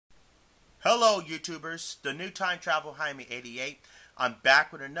Hello, YouTubers. The new Time Travel Jaime 88. I'm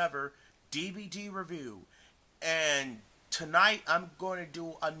back with another DVD review. And tonight I'm going to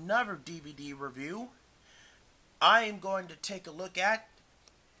do another DVD review. I am going to take a look at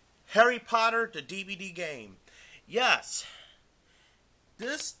Harry Potter, the DVD game. Yes,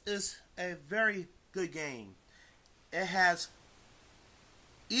 this is a very good game. It has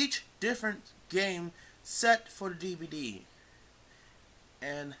each different game set for the DVD.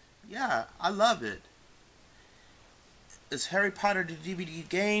 And yeah, I love it. It's Harry Potter the DVD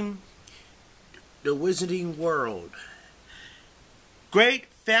game, The Wizarding World. Great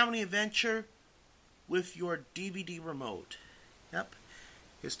family adventure with your DVD remote. Yep.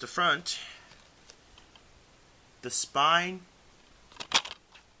 Here's the front, the spine,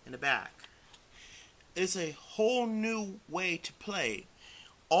 and the back. It's a whole new way to play.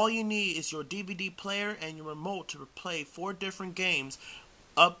 All you need is your DVD player and your remote to play 4 different games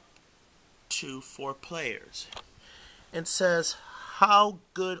up to 4 players. It says, how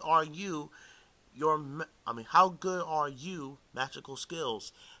good are you? How good are you? Magical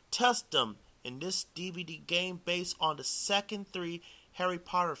skills. Test them in this DVD game based on the second 3 Harry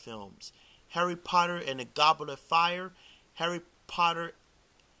Potter films: Harry Potter and the Goblet of Fire, Harry Potter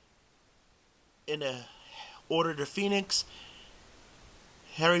in the Order of the Phoenix,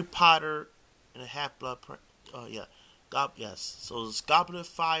 Harry Potter and the Half-Blood Prince. Yes. So it's Goblet of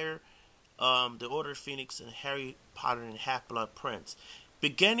Fire, the Order of Phoenix, and Harry Potter and the Half-Blood Prince.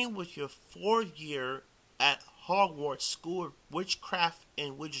 Beginning with your 4th year at Hogwarts School of Witchcraft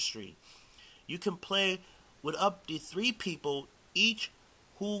and Wizardry, you can play with up to 3 people each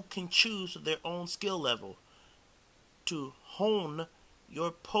who can choose their own skill level to hone your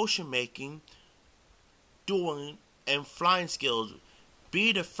potion making, dueling, and flying skills.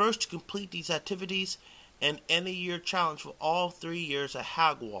 Be the first to complete these activities and end the year challenge for all 3 years at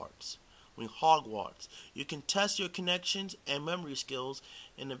Hogwarts. You can test your connections and memory skills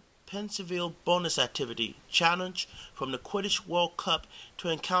in the Pensieville bonus activity challenge from the Quidditch World Cup to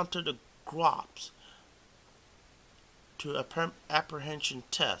encounter the Grops to apprehension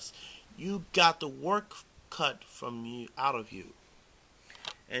test. You got the work cut from you out of you.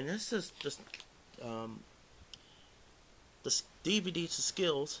 And this is just the DVD to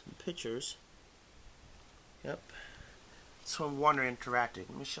skills and pictures. Yep. It's from Warner Interactive.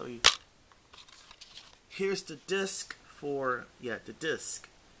 Let me show you. Here's the disc for, the disc.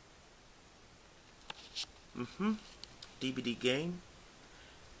 DVD game.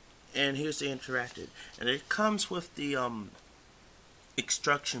 And here's the interactive. And it comes with the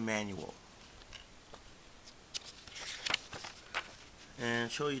instruction manual. And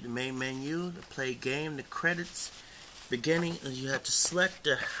show you the main menu, the play game, the credits. Beginning, you have to select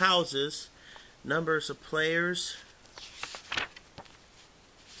the houses, numbers of players.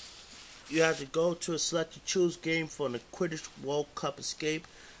 You have to go to a select to choose game for the Quidditch World Cup Escape.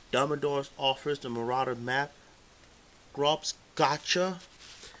 Dumbledore offers the Marauder map. Grops Gotcha.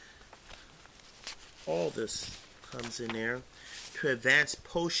 All this comes in there. To advance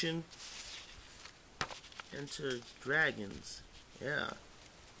potion into dragons. Yeah.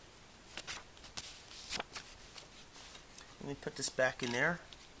 Let me put this back in there.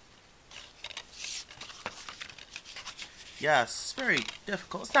 Yes, it's very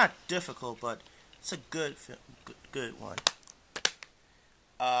difficult. It's not difficult, but it's a good one.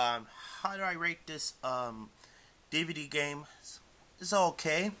 How do I rate this DVD game? It's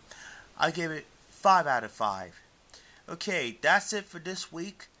okay. I give it 5 out of 5. Okay, that's it for this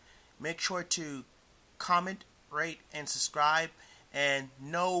week. Make sure to comment, rate, and subscribe. And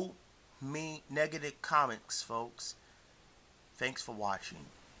no negative comments, folks. Thanks for watching.